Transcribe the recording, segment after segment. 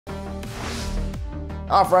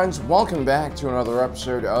Hi friends, welcome back to another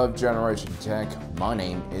episode of Generation Tech. My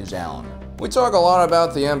name is Alan. We talk a lot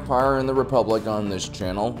about the Empire and the Republic on this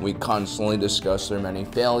channel. We constantly discuss their many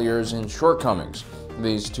failures and shortcomings.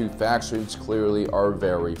 These two factions clearly are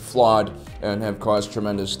very flawed and have caused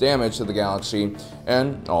tremendous damage to the galaxy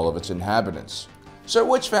and all of its inhabitants. So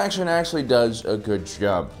which faction actually does a good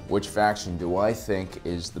job? Which faction do I think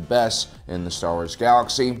is the best in the Star Wars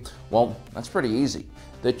galaxy? Well, that's pretty easy.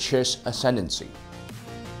 The Chiss Ascendancy.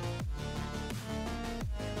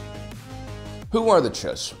 Who are the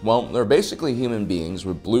Chiss? Well, they're basically human beings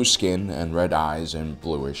with blue skin and red eyes and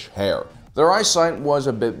bluish hair. Their eyesight was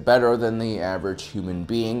a bit better than the average human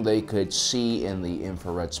being. They could see in the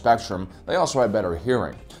infrared spectrum. They also had better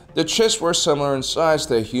hearing. The Chiss were similar in size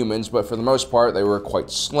to humans, but for the most part they were quite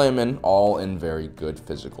slim and all in very good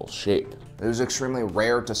physical shape. It was extremely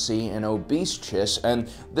rare to see an obese Chiss, and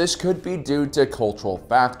this could be due to cultural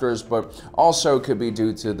factors, but also could be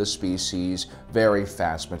due to the species' very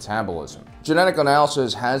fast metabolism. Genetic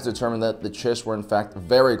analysis has determined that the Chiss were in fact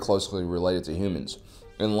very closely related to humans.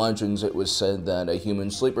 In legends, it was said that a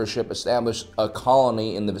human sleeper ship established a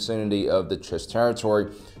colony in the vicinity of the Chiss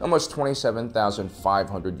territory almost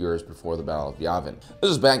 27,500 years before the Battle of Yavin.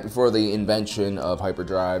 This is back before the invention of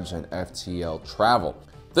hyperdrives and FTL travel.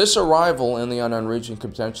 This arrival in the unknown region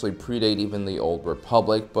could potentially predate even the Old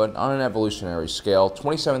Republic, but on an evolutionary scale,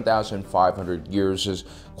 27,500 years is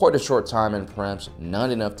quite a short time and perhaps not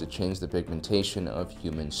enough to change the pigmentation of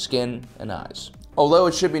human skin and eyes. Although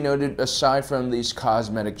it should be noted, aside from these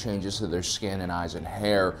cosmetic changes to their skin and eyes and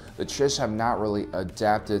hair, the Chiss have not really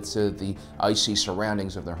adapted to the icy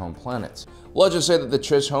surroundings of their home planet. Legends say that the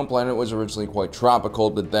Chiss home planet was originally quite tropical,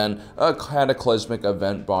 but then a cataclysmic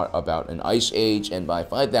event brought about an ice age, and by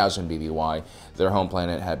 5000 BBY, their home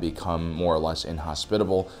planet had become more or less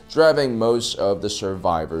inhospitable, driving most of the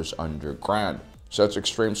survivors underground. Such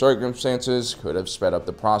extreme circumstances could have sped up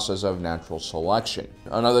the process of natural selection.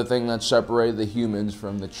 Another thing that separated the humans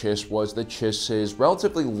from the Chiss was the Chiss's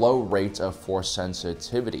relatively low rate of force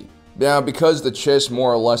sensitivity. Now, because the Chiss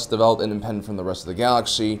more or less developed independent from the rest of the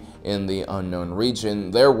galaxy in the unknown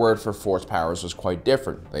region, their word for force powers was quite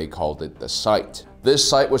different. They called it the sight. This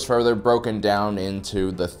sight was further broken down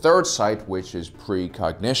into the third sight, which is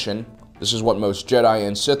precognition. This is what most Jedi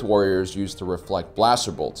and Sith warriors use to reflect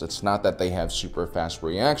blaster bolts. It's not that they have super fast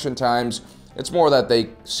reaction times, it's more that they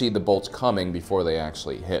see the bolts coming before they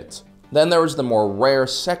actually hit. Then there is the more rare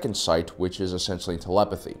second sight, which is essentially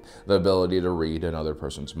telepathy, the ability to read another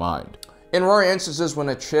person's mind. In rare instances, when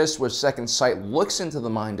a Chiss with second sight looks into the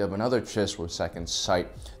mind of another Chiss with second sight,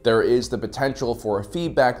 there is the potential for a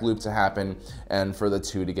feedback loop to happen and for the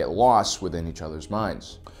two to get lost within each other's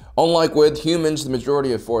minds. Unlike with humans, the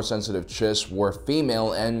majority of force-sensitive Chiss were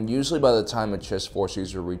female, and usually by the time a Chiss force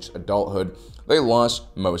user reached adulthood, they lost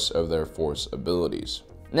most of their force abilities.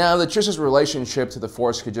 Now, the Chiss's relationship to the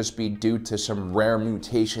force could just be due to some rare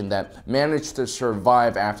mutation that managed to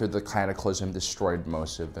survive after the cataclysm destroyed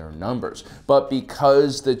most of their numbers. But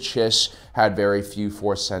because the Chiss had very few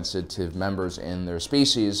force-sensitive members in their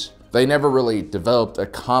species, they never really developed a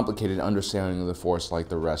complicated understanding of the Force like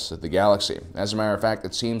the rest of the galaxy. As a matter of fact,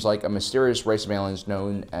 it seems like a mysterious race of aliens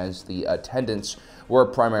known as the Attendants were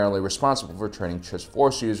primarily responsible for training Chiss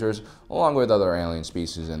Force users, along with other alien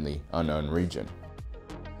species in the unknown region.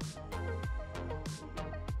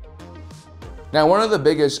 Now, one of the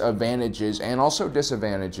biggest advantages and also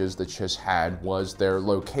disadvantages the Chiss had was their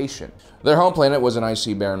location. Their home planet was an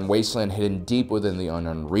icy barren wasteland hidden deep within the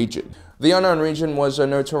unknown region. The unknown region was a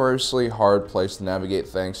notoriously hard place to navigate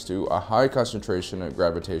thanks to a high concentration of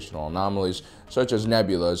gravitational anomalies such as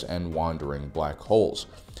nebulas and wandering black holes.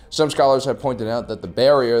 Some scholars have pointed out that the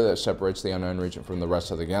barrier that separates the unknown region from the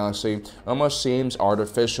rest of the galaxy almost seems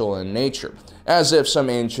artificial in nature, as if some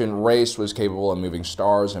ancient race was capable of moving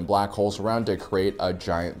stars and black holes around to create a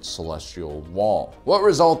giant celestial wall. What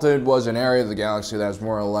resulted was an area of the galaxy that is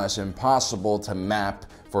more or less impossible to map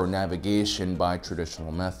for navigation by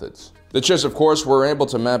traditional methods. The Chiss, of course, were able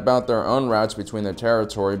to map out their own routes between their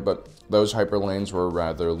territory, but those hyperlanes were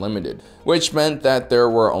rather limited, which meant that there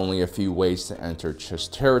were only a few ways to enter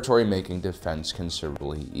Chiss territory, making defense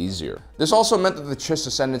considerably easier. This also meant that the Chiss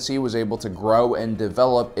Ascendancy was able to grow and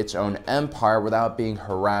develop its own empire without being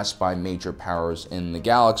harassed by major powers in the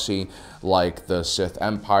galaxy, like the Sith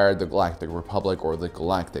Empire, the Galactic Republic, or the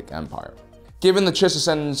Galactic Empire. Given the Chiss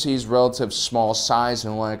Ascendancy's relative small size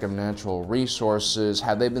and lack of natural resources,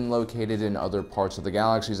 had they been located in other parts of the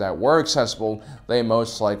galaxies that were accessible, they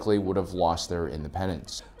most likely would have lost their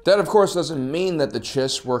independence. That, of course, doesn't mean that the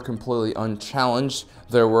Chiss were completely unchallenged.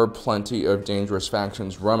 There were plenty of dangerous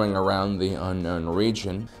factions roaming around the unknown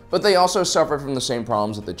region, but they also suffered from the same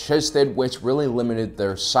problems that the Chiss did, which really limited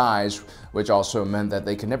their size, which also meant that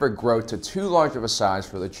they could never grow to too large of a size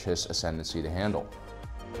for the Chiss Ascendancy to handle.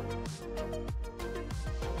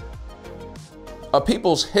 A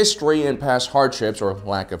people's history and past hardships, or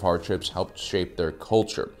lack of hardships, helped shape their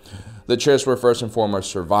culture. The Chiss were first and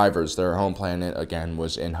foremost survivors. Their home planet, again,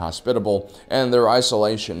 was inhospitable, and their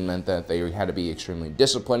isolation meant that they had to be extremely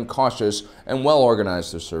disciplined, cautious, and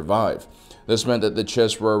well-organized to survive. This meant that the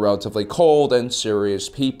Chiss were relatively cold and serious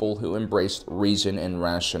people who embraced reason and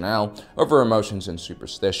rationale over emotions and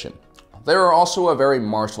superstition. They were also a very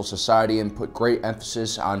martial society and put great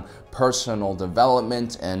emphasis on personal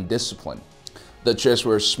development and discipline. The Chiss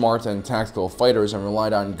were smart and tactical fighters and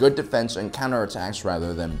relied on good defense and counterattacks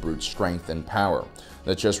rather than brute strength and power.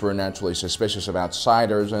 The Chiss were naturally suspicious of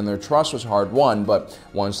outsiders, and their trust was hard won, but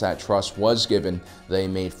once that trust was given, they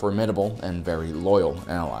made formidable and very loyal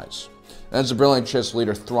allies. As the brilliant Chiss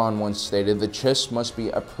leader Thrawn once stated, the Chiss must be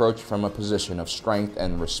approached from a position of strength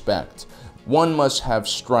and respect. One must have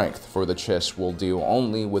strength, for the Chiss will deal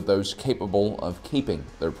only with those capable of keeping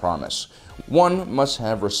their promise. One must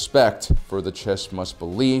have respect, for the Chiss must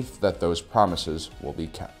believe that those promises will be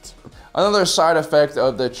kept. Another side effect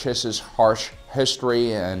of the Chiss's harsh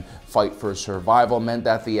history and fight for survival meant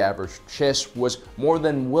that the average Chiss was more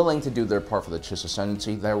than willing to do their part for the Chiss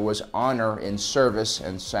Ascendancy. There was honor in service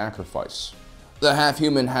and sacrifice. The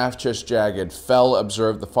half-human, half-Chiss Jagged Fell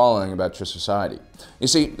observed the following about Chiss society. You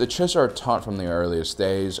see, the Chiss are taught from the earliest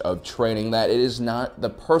days of training that it is not the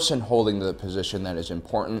person holding the position that is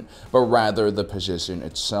important, but rather the position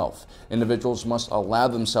itself. Individuals must allow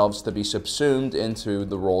themselves to be subsumed into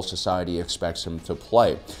the role society expects them to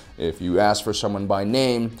play. If you ask for someone by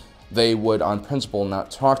name, they would on principle not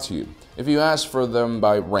talk to you. If you ask for them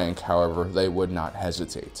by rank, however, they would not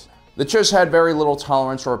hesitate. The Chiss had very little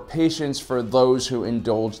tolerance or patience for those who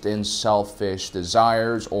indulged in selfish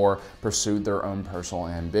desires or pursued their own personal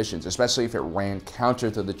ambitions, especially if it ran counter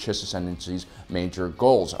to the Chiss Ascendancy's major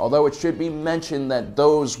goals. Although it should be mentioned that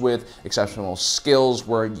those with exceptional skills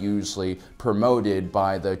were usually promoted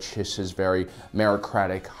by the Chiss's very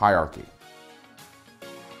meritocratic hierarchy.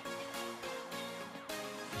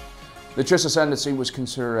 The Chiss Ascendancy was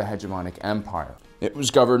considered a hegemonic empire. It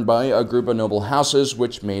was governed by a group of noble houses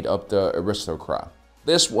which made up the aristocrat.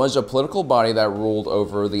 This was a political body that ruled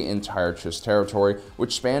over the entire Chiss territory,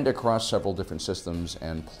 which spanned across several different systems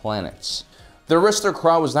and planets. The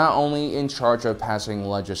aristocrat was not only in charge of passing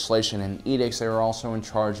legislation and edicts, they were also in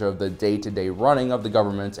charge of the day-to-day running of the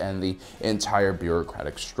government and the entire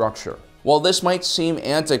bureaucratic structure. While this might seem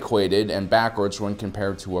antiquated and backwards when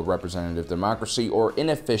compared to a representative democracy, or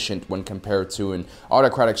inefficient when compared to an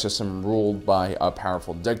autocratic system ruled by a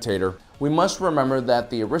powerful dictator, we must remember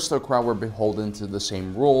that the aristocrat were beholden to the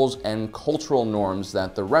same rules and cultural norms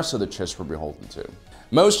that the rest of the Chiss were beholden to.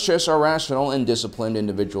 Most Chiss are rational and disciplined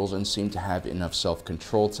individuals and seem to have enough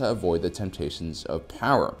self-control to avoid the temptations of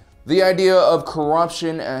power. The idea of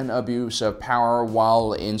corruption and abuse of power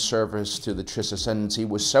while in service to the Chiss Ascendancy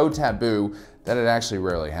was so taboo that it actually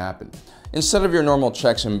rarely happened. Instead of your normal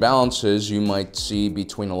checks and balances you might see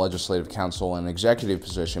between a legislative council and executive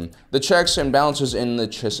position, the checks and balances in the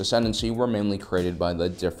Chiss Ascendancy were mainly created by the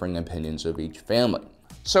differing opinions of each family.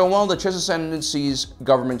 So while the Chiss Ascendancy's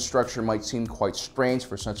government structure might seem quite strange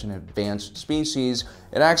for such an advanced species,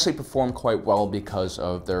 it actually performed quite well because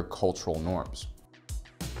of their cultural norms.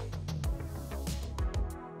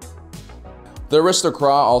 The aristocrat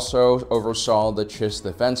also oversaw the Chiss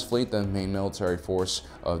Defense Fleet, the main military force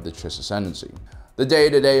of the Chiss Ascendancy. The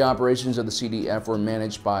day-to-day operations of the CDF were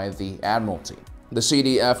managed by the Admiralty. The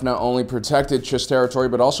CDF not only protected Chiss territory,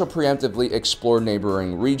 but also preemptively explored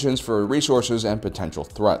neighboring regions for resources and potential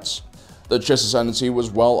threats. The Chiss Ascendancy was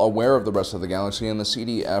well aware of the rest of the galaxy, and the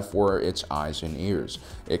CDF were its eyes and ears.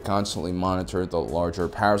 It constantly monitored the larger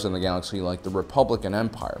powers in the galaxy like the Republic and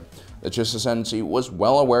Empire. The Chiss Ascendancy was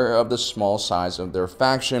well aware of the small size of their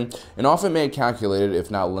faction and often made calculated, if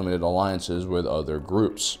not limited, alliances with other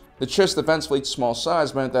groups. The Chiss Defense Fleet's small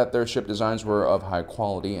size meant that their ship designs were of high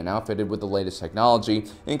quality and outfitted with the latest technology,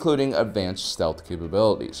 including advanced stealth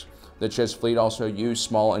capabilities. The Chiss fleet also used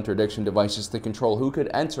small interdiction devices to control who could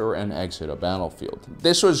enter and exit a battlefield.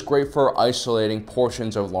 This was great for isolating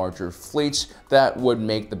portions of larger fleets that would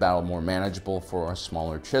make the battle more manageable for a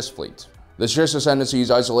smaller Chiss fleet. The Chiss Ascendancy's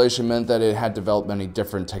isolation meant that it had developed many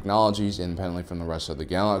different technologies independently from the rest of the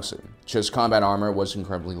galaxy. Chiss combat armor was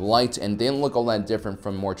incredibly light and didn't look all that different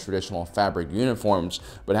from more traditional fabric uniforms,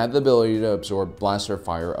 but had the ability to absorb blaster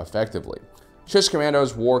fire effectively. Chiss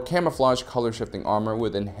commandos wore camouflage color-shifting armor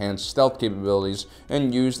with enhanced stealth capabilities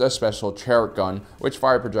and used a special chariot gun which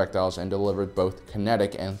fired projectiles and delivered both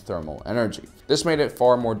kinetic and thermal energy. This made it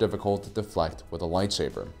far more difficult to deflect with a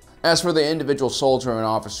lightsaber. As for the individual soldier and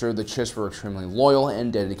officer, the Chiss were extremely loyal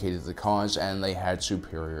and dedicated to the cause, and they had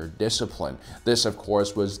superior discipline. This, of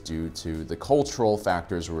course, was due to the cultural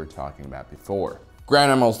factors we were talking about before.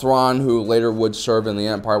 Grand Admiral Thrawn, who later would serve in the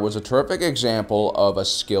Empire, was a terrific example of a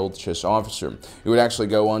skilled Chiss officer. He would actually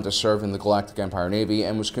go on to serve in the Galactic Empire Navy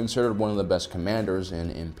and was considered one of the best commanders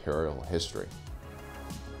in Imperial history.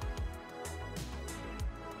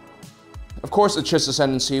 Of course, the Chiss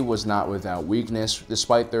Ascendancy was not without weakness.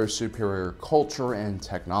 Despite their superior culture and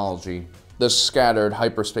technology, the scattered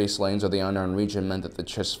hyperspace lanes of the unknown region meant that the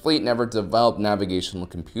Chiss fleet never developed navigational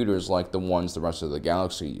computers like the ones the rest of the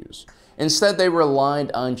galaxy used. Instead, they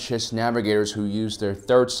relied on Chiss navigators who used their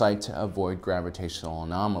third sight to avoid gravitational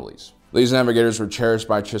anomalies. These navigators were cherished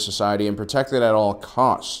by Chiss society and protected at all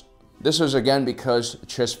costs. This was again because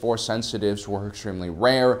Chiss Force sensitives were extremely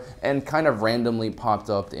rare and kind of randomly popped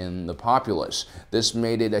up in the populace. This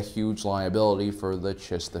made it a huge liability for the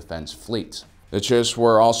Chiss defense fleet. The Chiss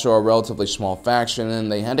were also a relatively small faction,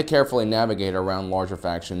 and they had to carefully navigate around larger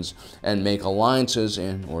factions and make alliances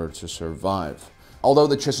in order to survive. Although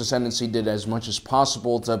the Chiss Ascendancy did as much as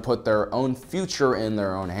possible to put their own future in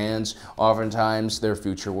their own hands, oftentimes their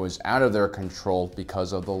future was out of their control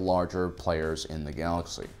because of the larger players in the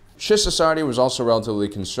galaxy. Chiss society was also relatively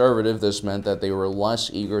conservative. This meant that they were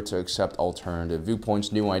less eager to accept alternative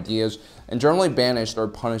viewpoints, new ideas, and generally banished or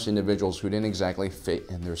punished individuals who didn't exactly fit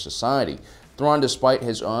in their society. Thrawn, despite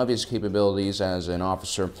his obvious capabilities as an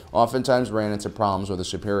officer, oftentimes ran into problems with his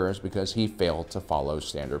superiors because he failed to follow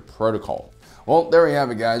standard protocol. Well, there you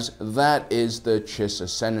have it, guys. That is the Chiss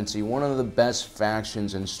Ascendancy, one of the best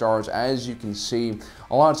factions in Star Wars. As you can see,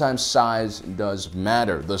 a lot of times size does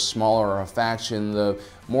matter. The smaller a faction, the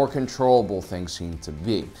more controllable things seem to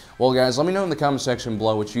be. Well, guys, let me know in the comment section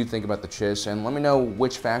below what you think about the Chiss, and let me know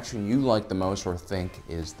which faction you like the most or think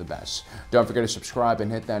is the best. Don't forget to subscribe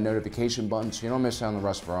and hit that notification button so you don't miss out on the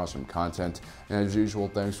rest of our awesome content. And as usual,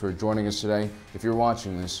 thanks for joining us today. If you're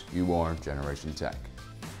watching this, you are Generation Tech.